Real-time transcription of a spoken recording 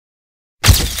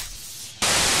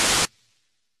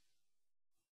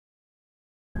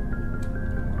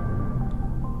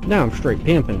Now I'm straight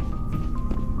pimping.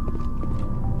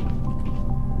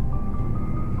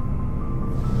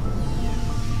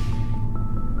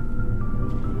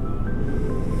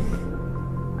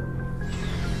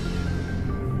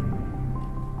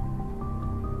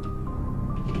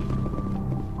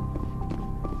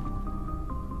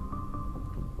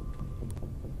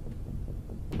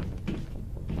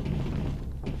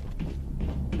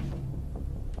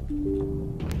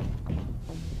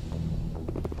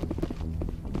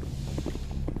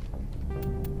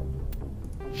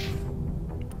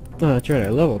 Oh, that's right, I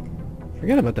leveled.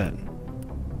 Forget about that.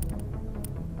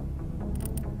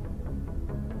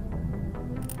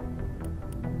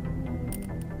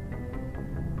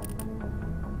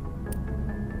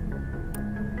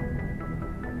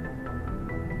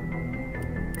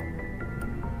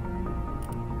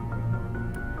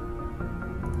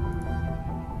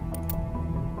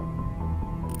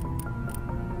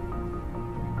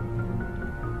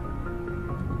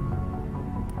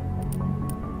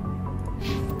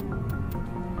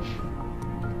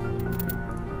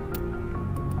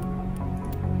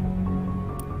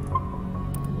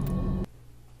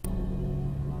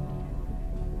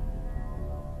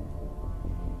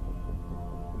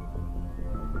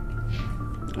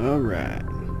 Alright.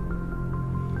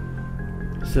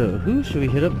 So, who should we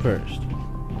hit up first?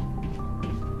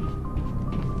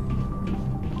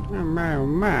 Oh my, oh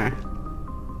my.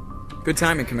 Good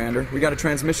timing, Commander. We got a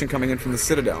transmission coming in from the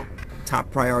Citadel. Top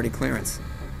priority clearance.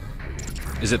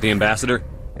 Is it the ambassador?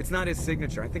 It's not his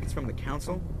signature. I think it's from the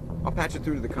Council. I'll patch it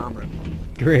through to the comm room.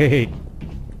 Great.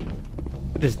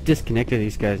 I just disconnected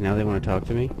these guys, now they want to talk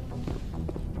to me.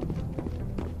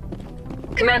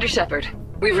 Commander Shepard,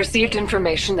 we've received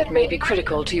information that may be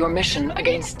critical to your mission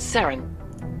against Saren.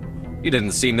 You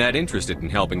didn't seem that interested in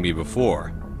helping me before.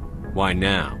 Why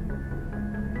now?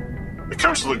 The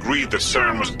Council agreed that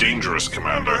Saren was dangerous,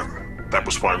 Commander. That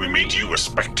was why we made you a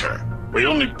Spectre. We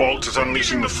only balked at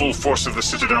unleashing the full force of the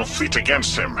Citadel fleet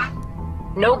against him.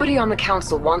 Nobody on the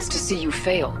Council wants to see you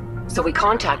fail, so we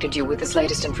contacted you with this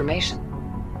latest information.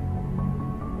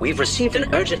 We've received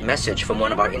an urgent message from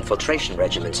one of our infiltration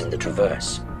regiments in the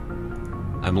Traverse.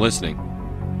 I'm listening.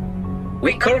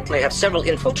 We currently have several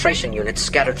infiltration units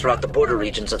scattered throughout the border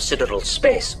regions of Citadel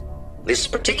space. This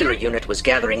particular unit was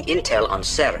gathering intel on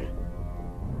Saren.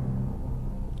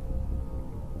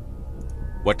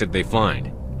 What did they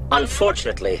find?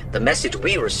 Unfortunately, the message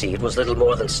we received was little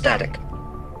more than static.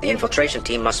 The infiltration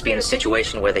team must be in a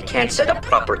situation where they can't set up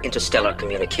proper interstellar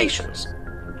communications.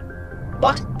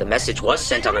 But the message was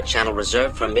sent on a channel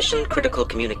reserved for mission-critical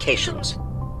communications.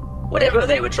 Whatever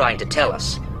they were trying to tell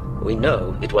us, we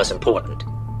know it was important.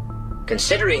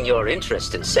 Considering your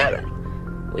interest in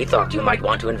Saren, we thought you might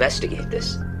want to investigate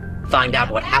this. Find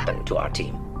out what happened to our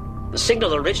team. The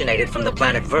signal originated from the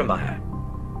planet Vermeer.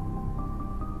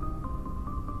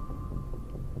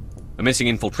 A missing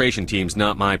infiltration team's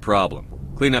not my problem.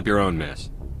 Clean up your own mess.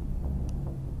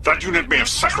 That unit may have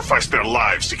sacrificed their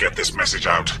lives to get this message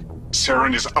out.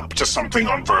 Saren is up to something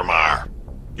on Vermeer.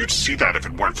 You'd see that if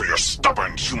it weren't for your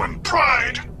stubborn human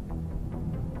pride.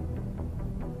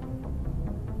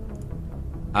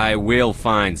 I will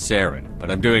find Saren, but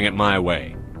I'm doing it my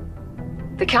way.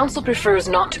 The Council prefers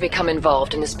not to become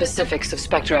involved in the specifics of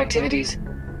Spectre activities.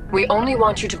 We only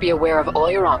want you to be aware of all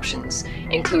your options,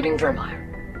 including Vermeer.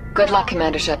 Good luck,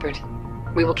 Commander Shepard.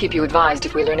 We will keep you advised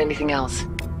if we learn anything else.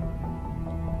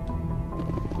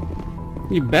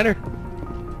 You better.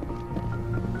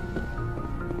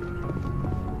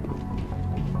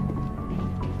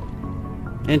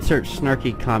 Insert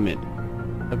snarky comment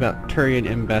about Turian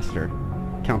ambassador,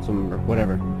 council member,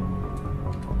 whatever.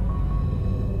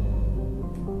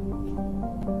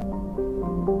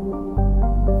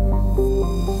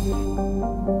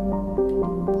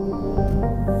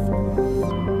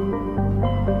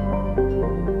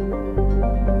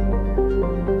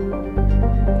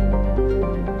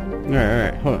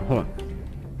 Alright, hold on.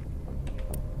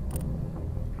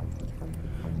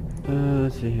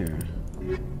 Let's see here.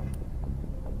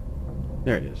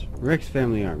 There it is. Rex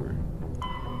family armor.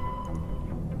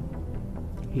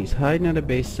 He's hiding at a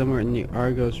base somewhere in the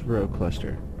Argos Row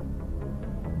cluster.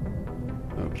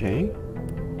 Okay.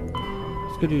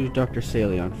 Let's go do Dr.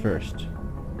 Salion first.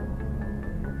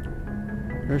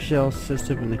 Herschel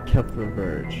system in the Kepler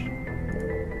Verge.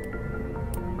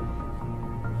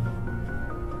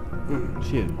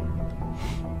 Excuse me.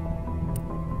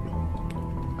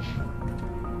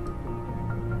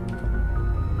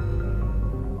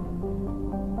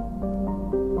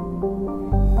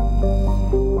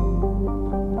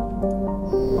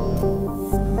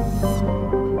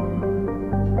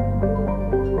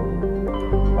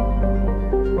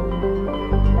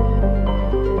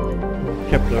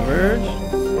 Kepler Verge.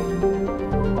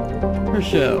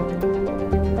 Herschel.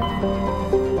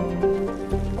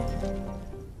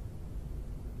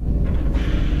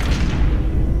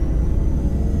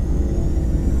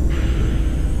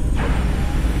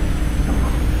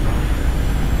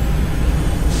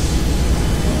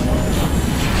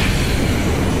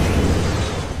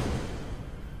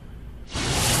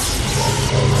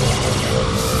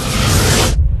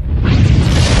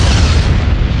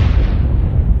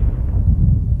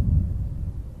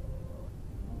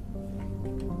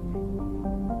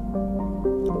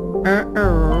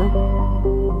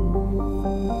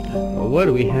 What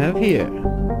do we have here?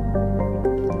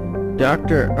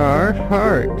 Dr. R.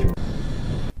 Hart.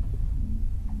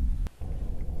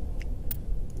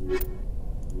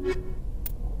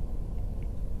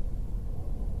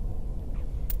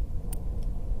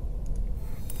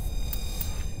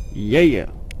 Yeah.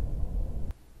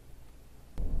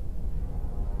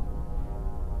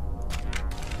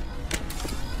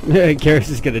 Garrus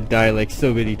is gonna die like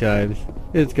so many times.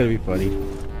 It's gonna be funny.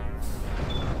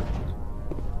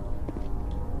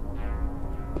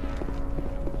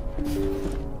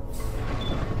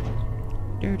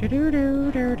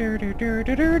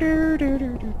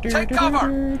 Take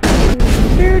cover!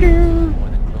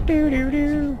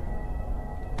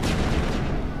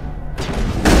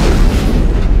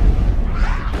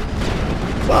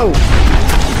 Whoa!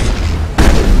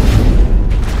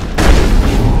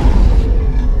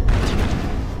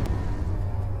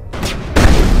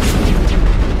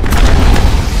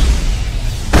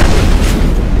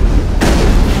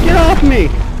 Get off me!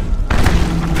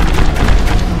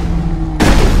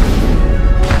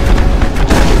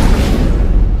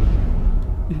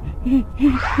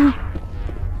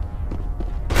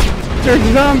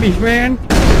 There's zombies, man!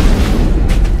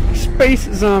 Space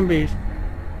zombies!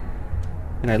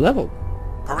 And I leveled.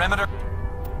 Perimeter.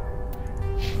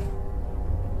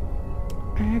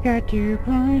 I got 2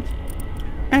 points.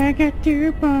 I got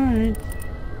 2 points.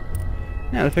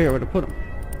 Now let's figure out where to put them.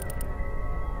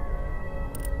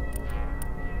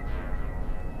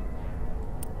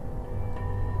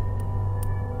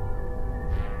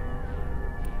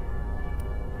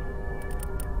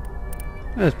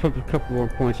 Let's put a couple more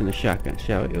points in the shotgun,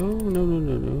 shall we? Oh,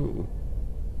 no.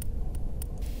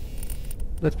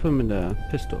 Let's put them in the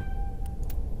pistol.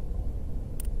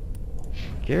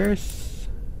 Garrus.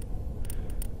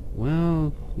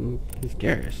 Well, he's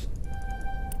Garrus.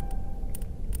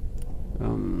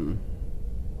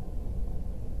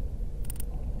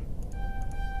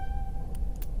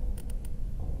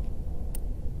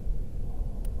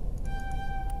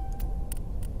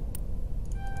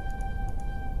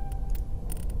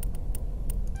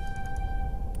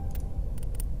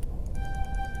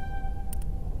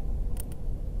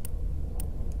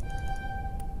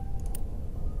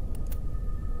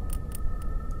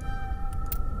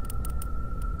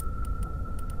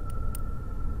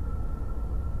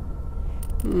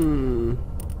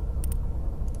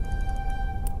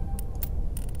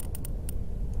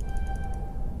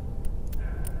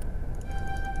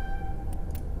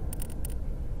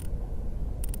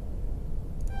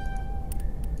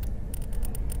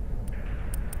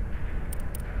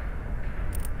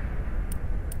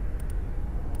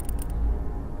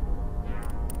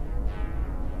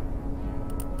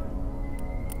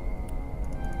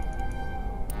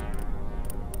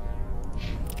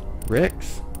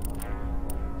 Rex?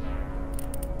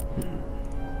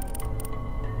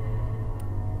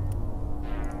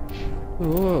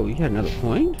 Whoa, you got another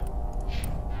point?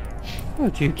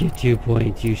 How'd you get 2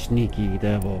 points, you sneaky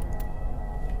devil?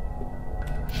 I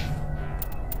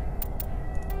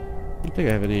don't think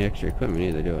I have any extra equipment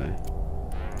either, do I?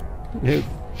 Nope.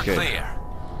 Good. Clear.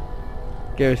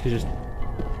 Garrus could just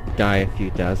die a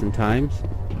few thousand times.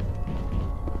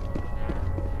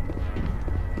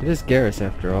 It is Garrus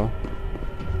after all.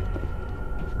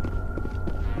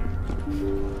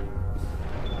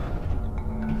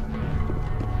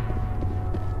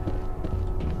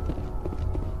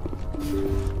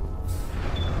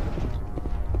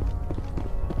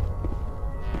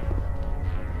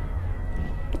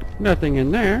 Nothing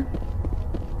in there.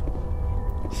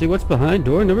 See what's behind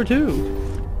door number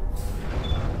 2.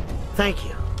 Thank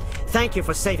you. Thank you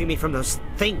for saving me from those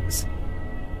things.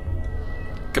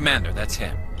 Commander, that's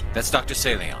him. That's Dr.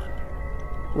 Saleon.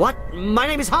 What? My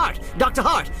name is Hart. Dr.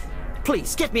 Hart.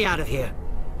 Please, get me out of here.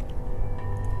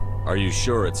 Are you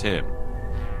sure it's him?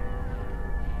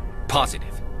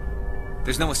 Positive.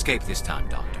 There's no escape this time,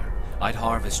 Doctor. I'd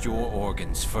harvest your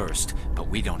organs first, but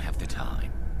we don't have the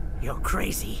time. You're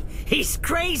crazy. He's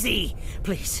crazy!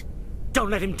 Please,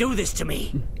 don't let him do this to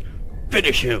me.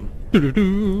 Finish him.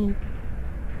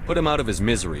 Put him out of his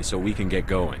misery so we can get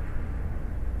going.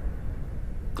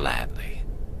 Gladly.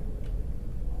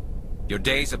 Your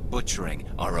days of butchering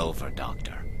are over,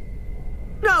 Doctor.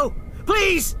 No!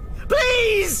 Please!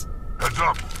 Please! Heads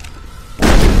up!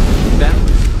 That...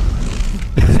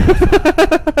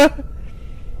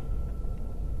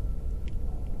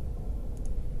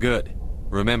 Good.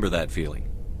 Remember that feeling.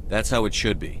 That's how it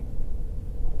should be.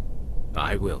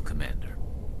 I will, Commander.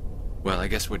 Well, I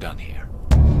guess we're done here.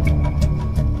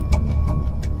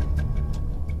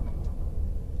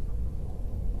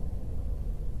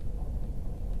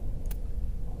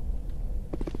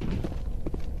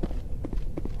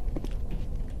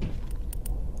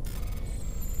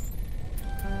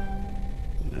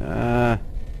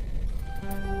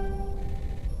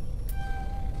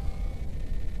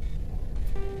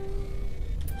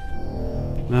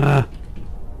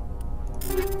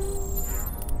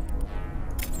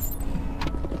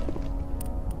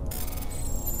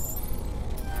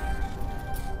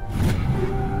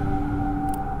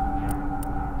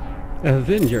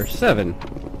 Avenger 7.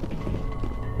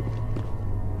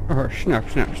 Or snap,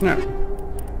 snap, snap.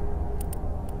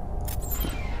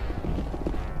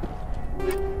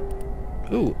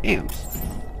 Ooh, amps.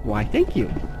 Why, thank you.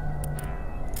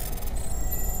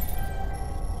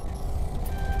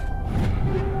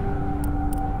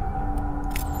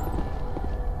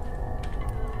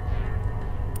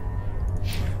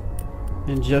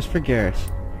 And just for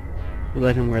Garrus, we'll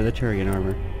let him wear the Turian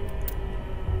armor.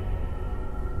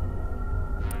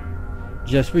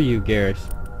 Just for you, Garrus.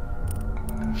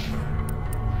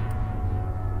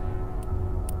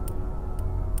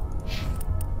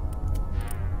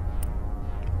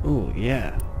 Oh,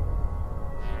 yeah.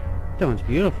 That one's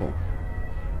beautiful.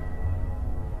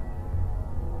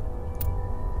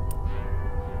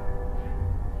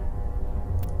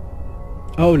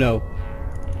 Oh no.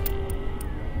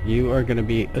 You are gonna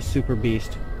be a super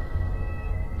beast.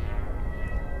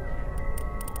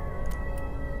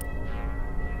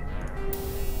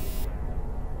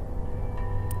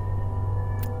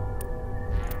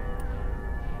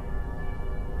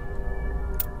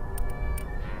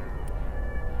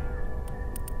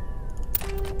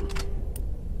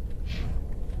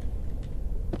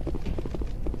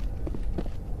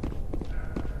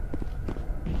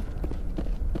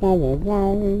 Wow, wow,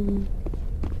 wow.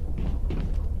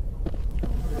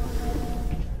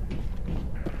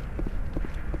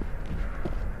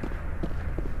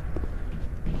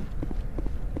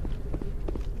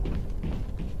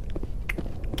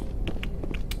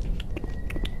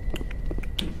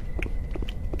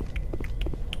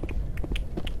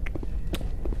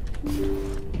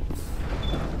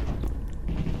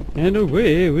 And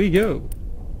away we go.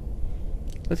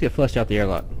 Let's get flushed out the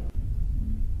airlock.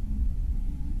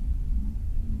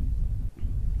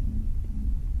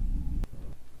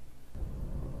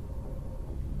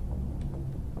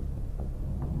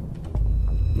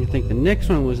 I think the next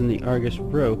one was in the Argus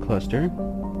Row cluster.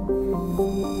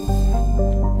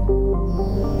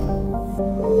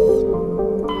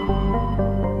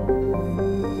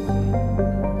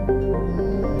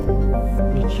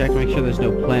 Let me check, make sure there's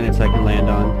no planets I can land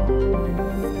on.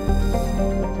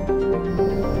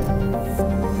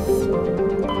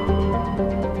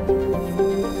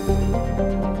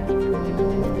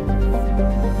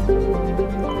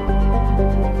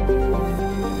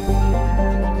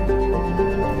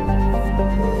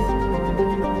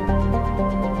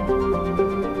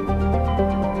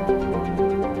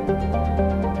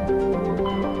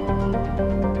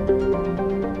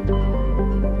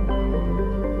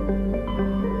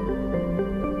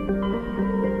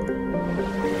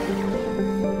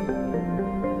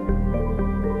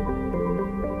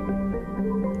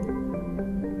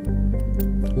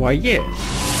 Why, yes.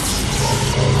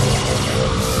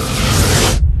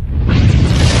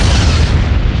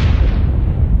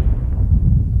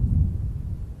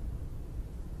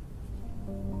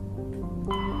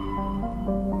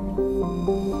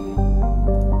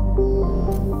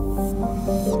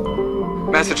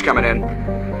 Message coming in.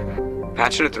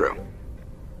 Patching it through.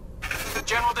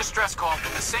 General distress call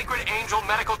from the Sacred Angel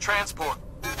Medical Transport.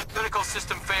 Critical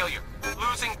system failure.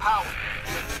 Losing power.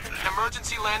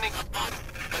 Emergency landing.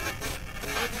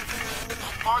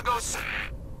 Argos.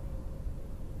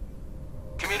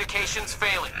 Communications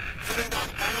failing.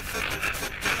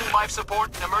 Life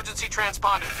support and emergency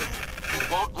transponder.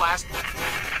 Won't last.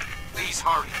 Please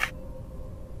hurry.